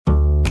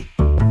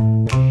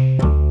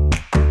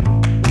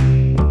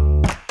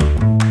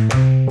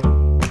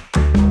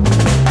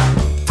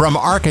From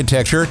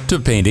architecture to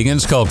painting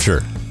and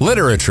sculpture,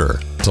 literature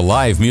to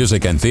live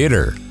music and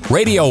theater,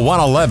 Radio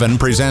 111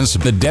 presents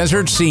The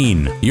Desert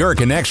Scene, your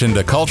connection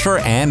to culture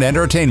and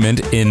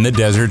entertainment in the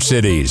desert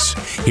cities.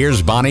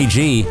 Here's Bonnie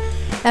G.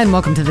 And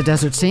welcome to The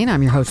Desert Scene.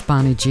 I'm your host,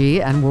 Bonnie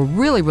G. And we're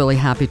really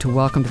happy to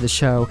welcome to the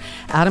show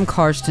Adam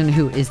Karsten,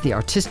 who is the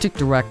artistic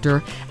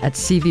director at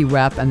CV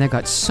Rep. And they've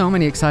got so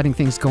many exciting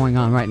things going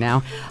on right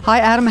now. Hi,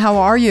 Adam. How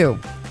are you?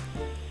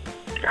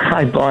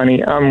 Hi,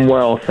 Bonnie. I'm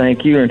well,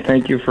 thank you, and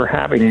thank you for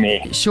having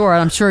me. Sure.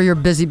 I'm sure you're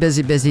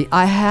busy.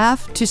 I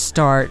have to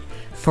start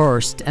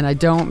first, and I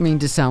don't mean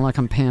to sound like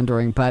I'm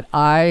pandering, but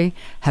I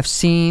have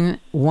seen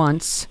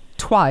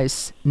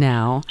twice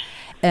now,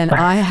 and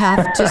I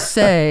have to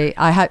say,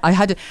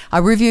 I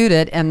reviewed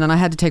it, and then I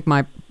had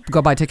to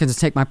go buy tickets to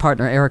take my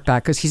partner Eric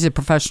back because he's a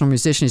professional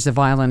musician. He's a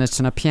violinist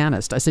and a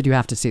pianist. I said, you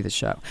have to see the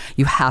show.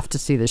 You have to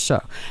see this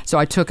show. So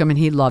I took him and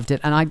he loved it.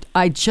 And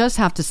I just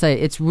have to say,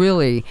 it's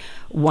really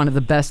one of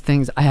the best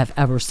things I have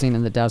ever seen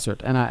in the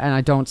desert. And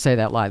I don't say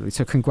that lightly.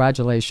 So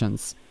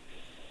congratulations.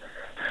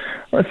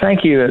 Well,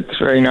 thank you. That's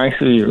very nice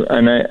of you.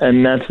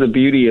 And that's the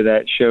beauty of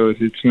that show. Is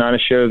it's not a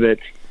show that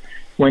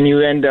when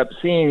you end up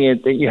seeing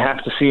it, that you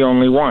have to see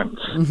only once.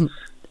 Mm-hmm.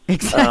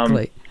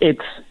 Exactly.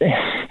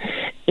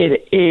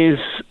 It is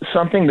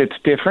something that's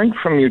different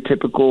from your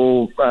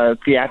typical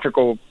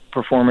theatrical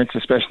performance,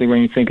 especially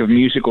when you think of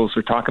musicals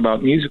or talk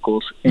about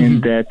musicals,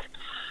 in that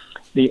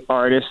the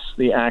artists,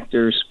 the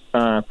actors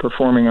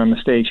performing on the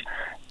stage,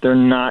 they're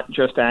not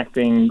just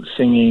acting,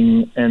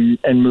 singing, and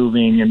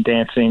moving and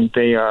dancing.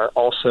 They are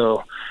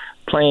also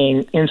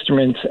playing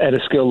instruments at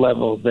a skill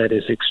level that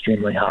is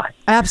extremely high.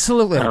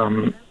 Absolutely.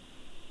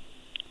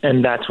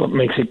 And that's what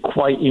makes it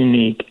quite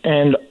unique.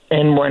 And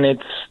when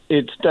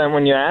it's done,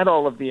 when you add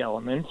all of the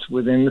elements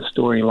within the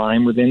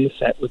storyline, within the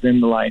set, within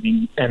the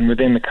lighting, and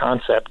within the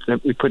concept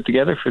that we put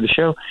together for the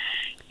show,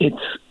 it's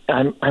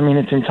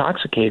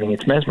intoxicating.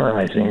 It's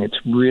mesmerizing. It's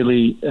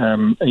really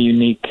a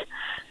unique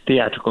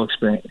theatrical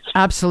experience.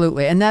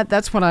 Absolutely. And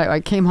that's when I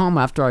came home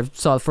after I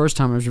saw the first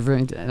time I was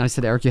reviewing, and I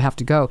said, Eric, you have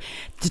to go.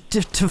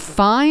 To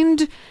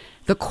find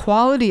the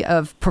quality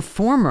of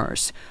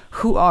performers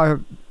who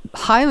are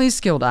highly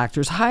skilled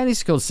actors, highly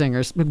skilled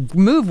singers,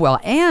 move well,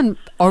 and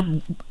are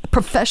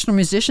professional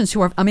musicians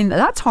who are,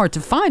 that's hard to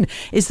find.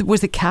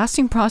 Was the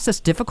casting process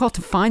difficult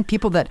to find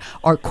people that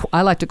are,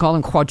 I like to call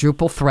them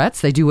quadruple threats?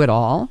 They do it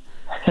all?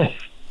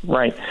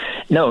 Right.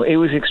 No, it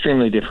was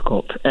extremely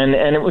difficult. And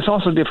it was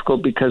also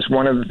difficult because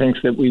one of the things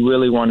that we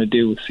really want to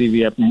do with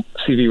CV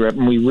Rep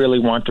and we really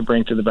want to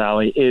bring to the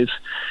Valley is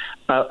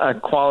a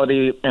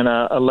quality and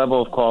a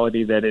level of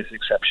quality that is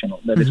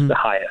exceptional, that is the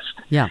highest.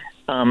 Yeah.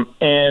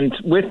 And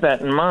with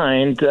that in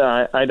mind,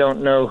 I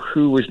don't know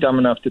who was dumb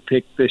enough to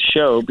pick this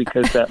show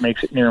because that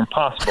makes it near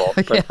impossible.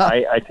 But Yeah.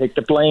 I take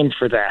the blame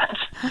for that.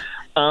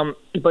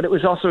 But it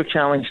was also a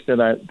challenge that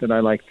I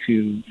like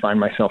to find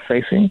myself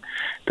facing.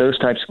 Those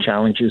types of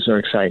challenges are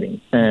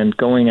exciting. And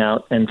going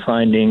out and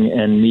finding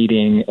and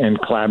meeting and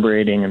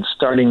collaborating and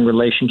starting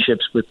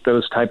relationships with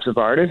those types of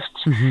artists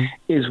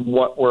is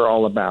what we're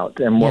all about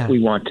and what we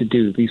want to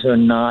do. These are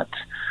not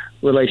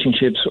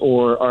relationships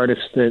or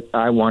artists that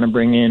I want to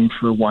bring in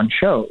for one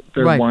show.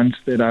 They're ones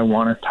that I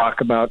want to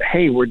talk about.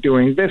 Hey, we're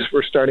doing this.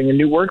 We're starting a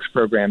new works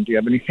program. Do you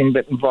have anything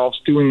that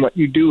involves doing what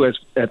you do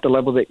at the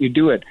level that you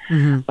do it?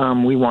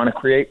 We want to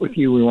create with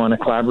you. We want to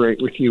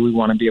collaborate with you. We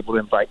want to be able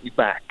to invite you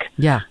back.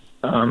 Yeah.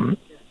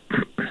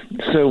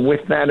 So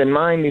with that in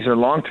mind, these are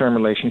long-term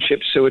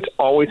relationships. So it's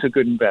always a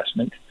good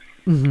investment.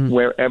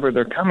 Wherever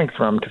they're coming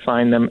from, to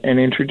find them and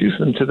introduce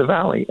them to the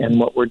Valley and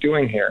what we're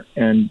doing here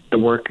and the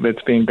work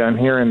that's being done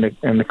here and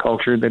the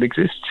culture that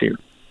exists here.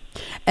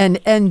 And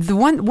the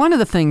one of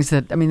the things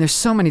that, there's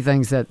so many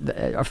things that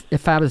are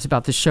fabulous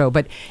about the show,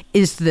 but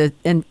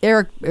and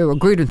Eric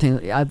agreed with me,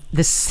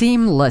 the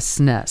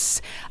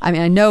seamlessness.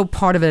 I know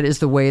part of it is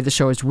the way the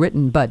show is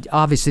written, but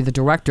obviously the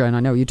director, and I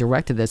know you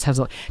directed this, has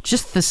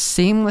just the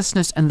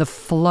seamlessness and the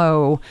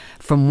flow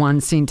from one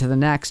scene to the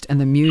next,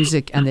 and the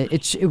music, and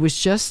it was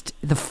just,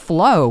 the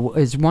flow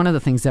is one of the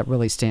things that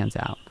really stands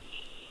out.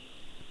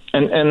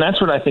 And that's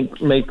what I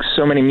think makes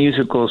so many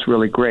musicals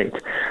really great.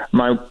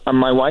 My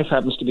wife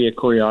happens to be a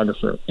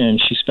choreographer, and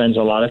she spends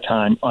a lot of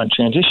time on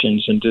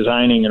transitions and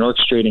designing and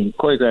orchestrating,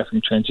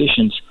 choreographing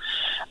transitions.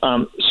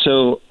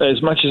 So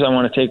as much as I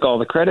want to take all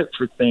the credit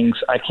for things,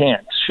 I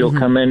can't. She'll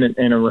come in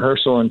a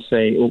rehearsal and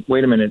say, oh,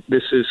 wait a minute,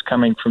 this is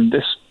coming from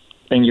this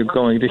thing you're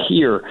going to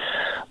hear.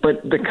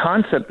 But the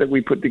concept that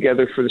we put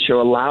together for the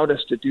show allowed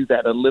us to do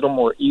that a little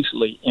more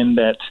easily, in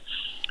that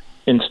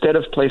instead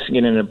of placing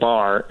it in a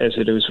bar as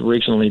it was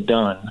originally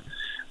done,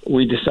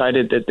 we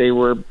decided that they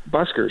were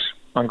buskers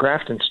on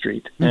Grafton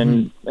Street.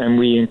 And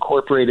we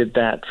incorporated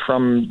that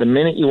from the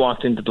minute you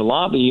walked into the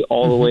lobby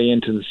all the way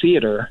into the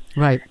theater.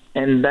 Right.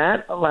 And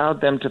that allowed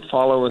them to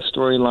follow a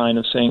storyline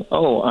of saying,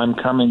 oh, I'm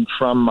coming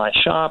from my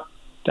shop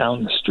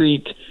down the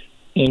street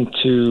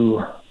into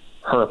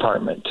her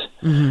apartment.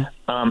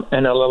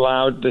 And it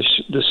allowed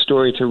the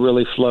story to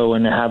really flow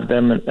and have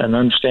them an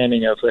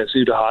understanding of, as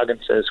Uta Hagen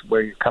says,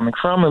 where you're coming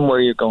from and where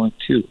you're going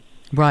to.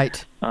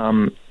 Right.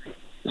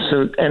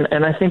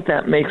 and I think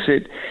that makes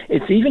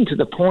it's even to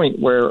the point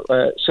where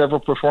several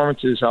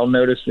performances I'll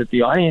notice that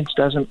the audience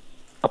doesn't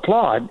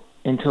applaud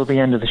until the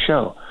end of the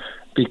show,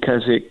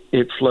 because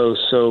it flows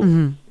so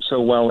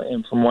well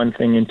in from one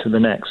thing into the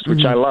next,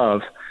 which I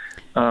love,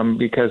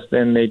 because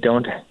then they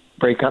don't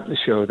break up the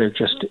show. They're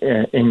just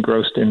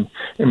engrossed and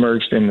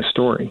immersed in the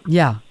story.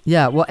 Yeah.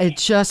 Well, it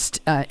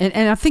just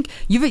and I think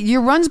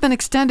your run's been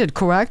extended,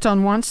 correct?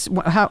 On once.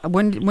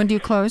 When do you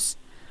close?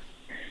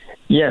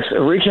 Yes,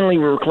 originally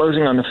we were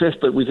closing on the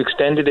 5th, but we've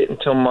extended it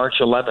until March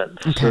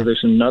 11th. Okay. So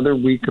there's another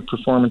week of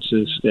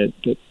performances that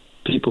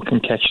people can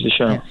catch the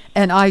show.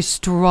 And I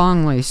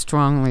strongly,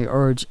 strongly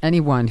urge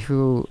anyone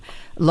who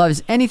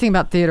loves anything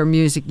about theater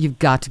music, you've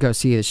got to go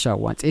see the show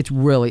once. It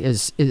really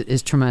is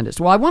tremendous.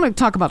 Well, I want to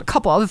talk about a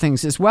couple other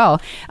things as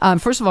well.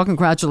 First of all,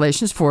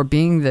 congratulations for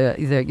being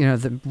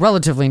the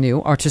relatively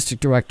new artistic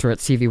director at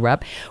CV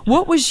Rep.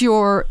 What was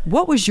your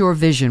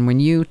vision when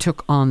you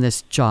took on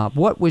this job?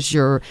 What was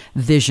your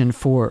vision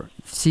for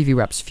CV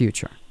Rep's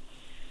future?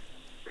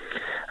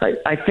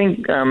 I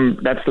think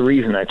that's the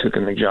reason I took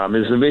in the job,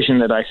 is the vision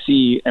that I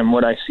see and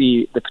what I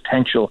see the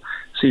potential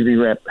CV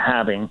Rep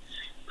having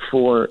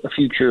for a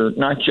future,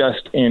 not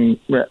just in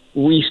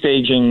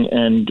restaging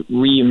and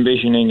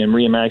re-envisioning and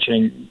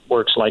reimagining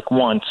works like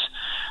Once,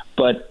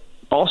 but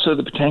also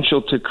the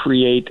potential to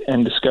create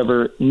and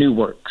discover new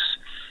works.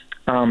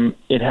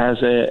 It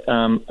has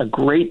a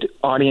great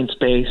audience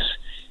base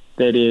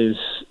that is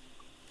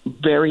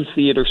very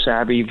theater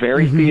savvy,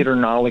 very theater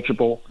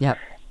knowledgeable. Yep.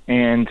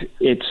 And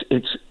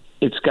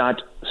it's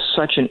got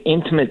such an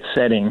intimate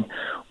setting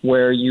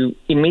where you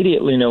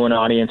immediately know an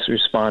audience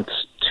response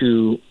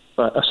to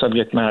a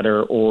subject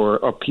matter or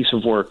a piece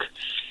of work,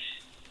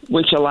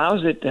 which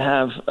allows it to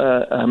have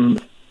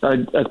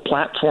a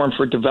platform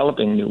for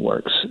developing new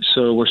works.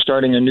 So we're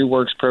starting a new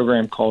works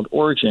program called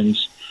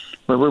Origins,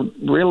 where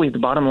the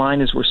bottom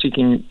line is we're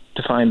seeking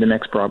to find the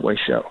next Broadway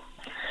show.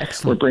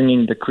 Excellent. We're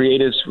bringing the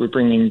creatives, we're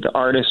bringing the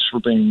artists,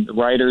 we're bringing the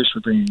writers,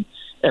 we're bringing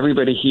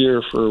everybody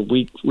here for a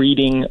week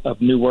reading of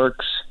new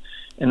works,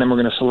 and then we're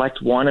going to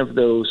select one of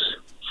those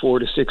 4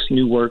 to 6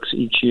 new works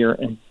each year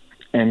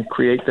and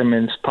create them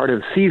as part of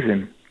the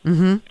season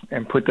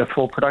and put the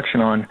full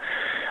production on.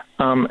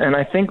 And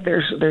I think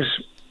there's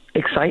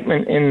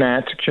excitement in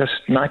that,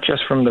 not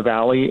just from the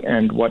Valley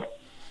and what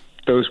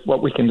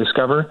we can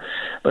discover,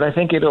 but I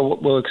think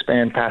will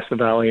expand past the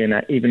Valley and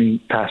even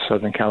past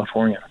Southern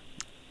California.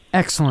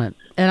 Excellent.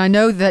 And I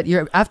know that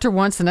after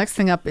Once, the next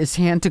thing up is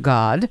Hand to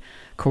God,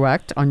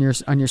 correct, on your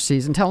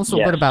season. Tell us a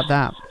little bit about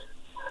that.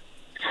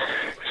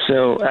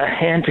 So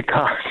Hand to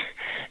God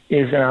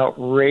is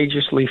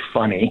outrageously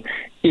funny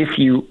if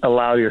you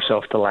allow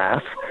yourself to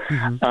laugh.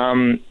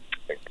 A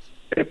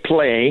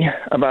play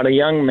about a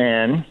young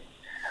man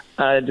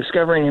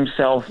discovering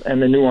himself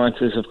and the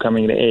nuances of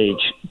coming to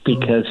age,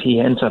 because he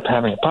ends up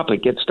having a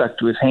puppet get stuck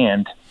to his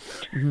hand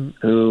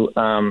who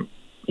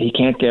he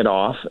can't get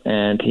off,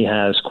 and he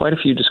has quite a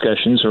few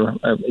discussions, or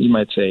you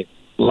might say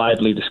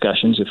lively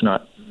discussions, if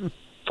not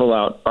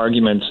full-out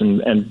arguments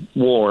and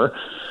war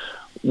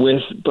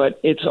but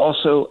it's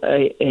also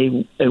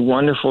a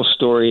wonderful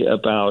story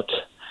about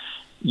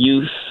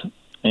youth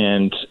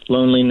and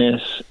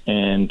loneliness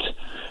and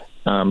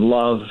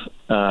love,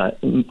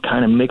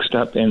 kind of mixed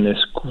up in this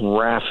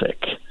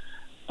graphic,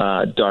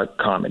 dark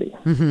comedy.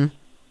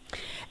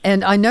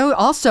 And I know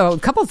also a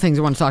couple of things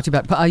I want to talk to you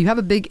about. You have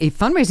a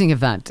fundraising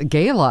event, a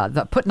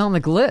gala, putting on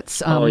the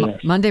glitz,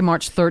 yes. Monday,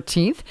 March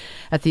 13th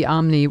at the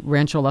Omni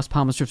Rancho Las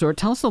Palmas Resort.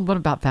 Tell us a little bit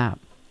about that.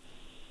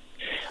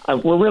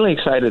 We're really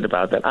excited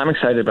about that. I'm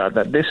excited about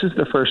that. This is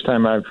the first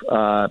time I've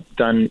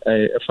done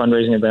a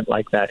fundraising event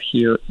like that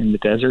here in the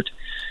desert.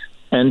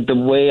 And the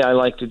way I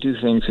like to do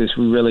things is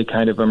we really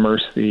kind of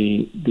immerse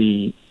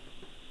the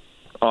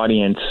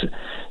audience to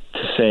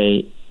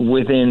say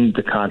within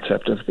the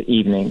concept of the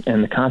evening.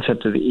 And the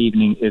concept of the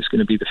evening is going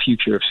to be the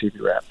future of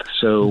CV Rep.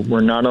 So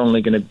we're not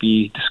only going to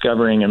be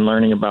discovering and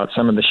learning about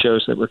some of the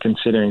shows that we're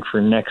considering for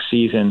next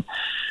season,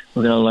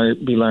 we're going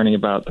to be learning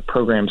about the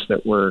programs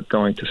that we're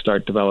going to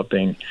start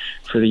developing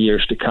for the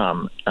years to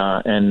come.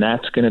 And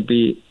that's going to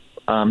be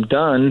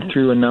done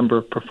through a number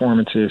of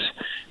performances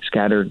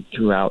scattered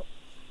throughout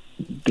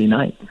the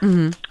night.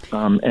 And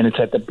it's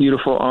at the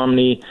beautiful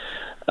Omni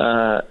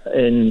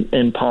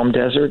in Palm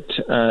Desert.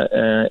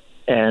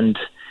 And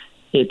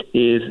it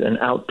is an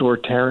outdoor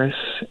terrace,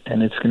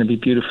 and it's going to be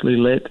beautifully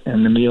lit,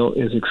 and the meal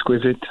is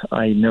exquisite.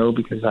 I know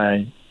because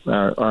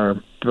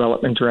our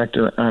development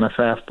director, Anna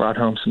Pfaff, brought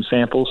home some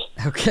samples.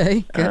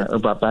 Okay, good. Or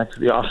brought back to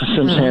the office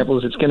some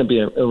samples. It's going to be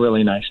a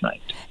really nice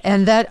night.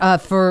 And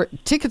that for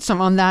tickets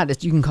on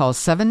that, you can call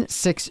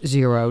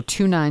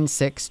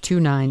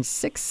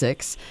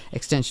 760-296-2966,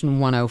 extension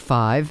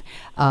 105.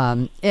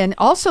 And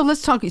also,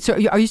 let's talk. So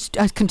are you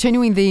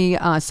continuing the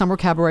Summer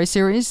Cabaret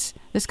series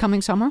this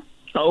coming summer?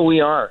 Oh,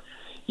 we are.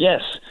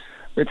 Yes.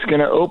 It's going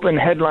to open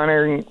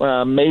headlining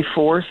May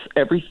 4th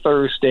every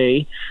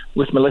Thursday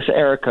with Melissa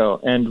Errico,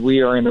 and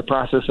we are in the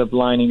process of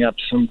lining up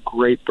some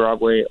great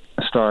Broadway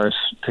stars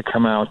to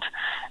come out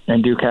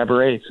and do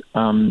cabarets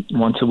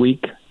once a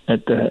week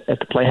at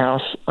the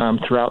Playhouse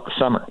throughout the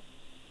summer.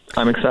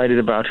 I'm excited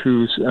about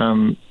who's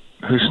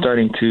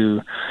starting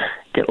to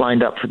get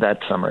lined up for that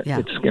summer. Yeah.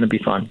 It's going to be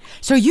fun.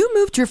 So you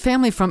moved your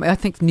family from, I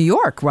think, New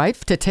York, right,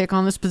 to take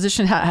on this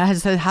position?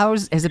 Has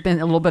it been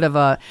a little bit of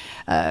a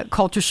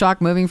culture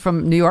shock moving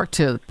from New York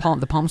to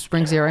the Palm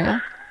Springs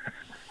area?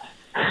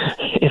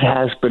 It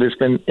has, but it's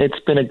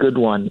been a good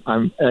one.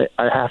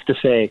 I have to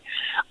say,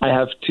 I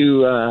have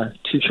two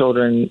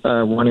children.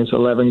 One is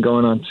 11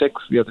 going on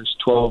 6. The other's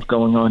 12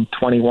 going on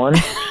 21.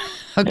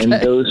 Okay. And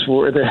those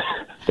were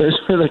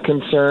the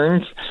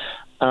concerns.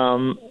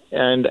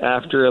 And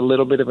after a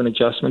little bit of an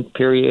adjustment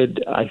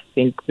period, I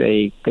think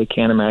they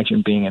can't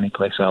imagine being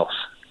anyplace else.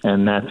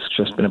 And that's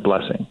just been a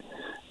blessing.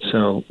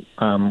 So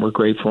we're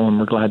grateful and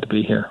we're glad to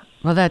be here.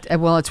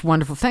 Well, it's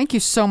wonderful. Thank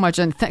you so much,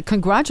 and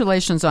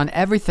congratulations on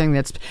everything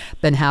that's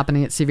been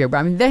happening at CVR.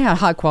 I mean, they had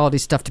high quality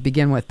stuff to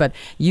begin with, but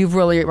you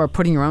really are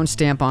putting your own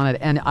stamp on it.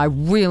 And I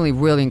really,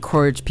 really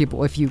encourage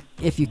people, if you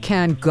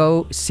can,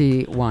 go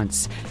see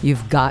once.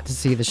 You've got to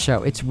see the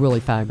show. It's really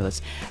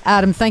fabulous.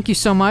 Adam, thank you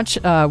so much.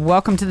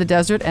 Welcome to the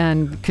desert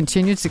and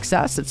continued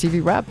success at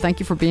CV Rep.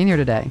 Thank you for being here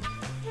today.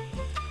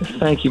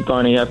 Thank you,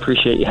 Bonnie. I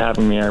appreciate you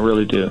having me. I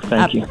really do.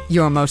 Thank you.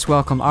 You're most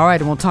welcome. All right,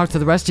 and we'll talk to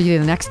the rest of you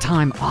the next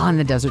time on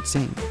The Desert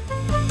Scene.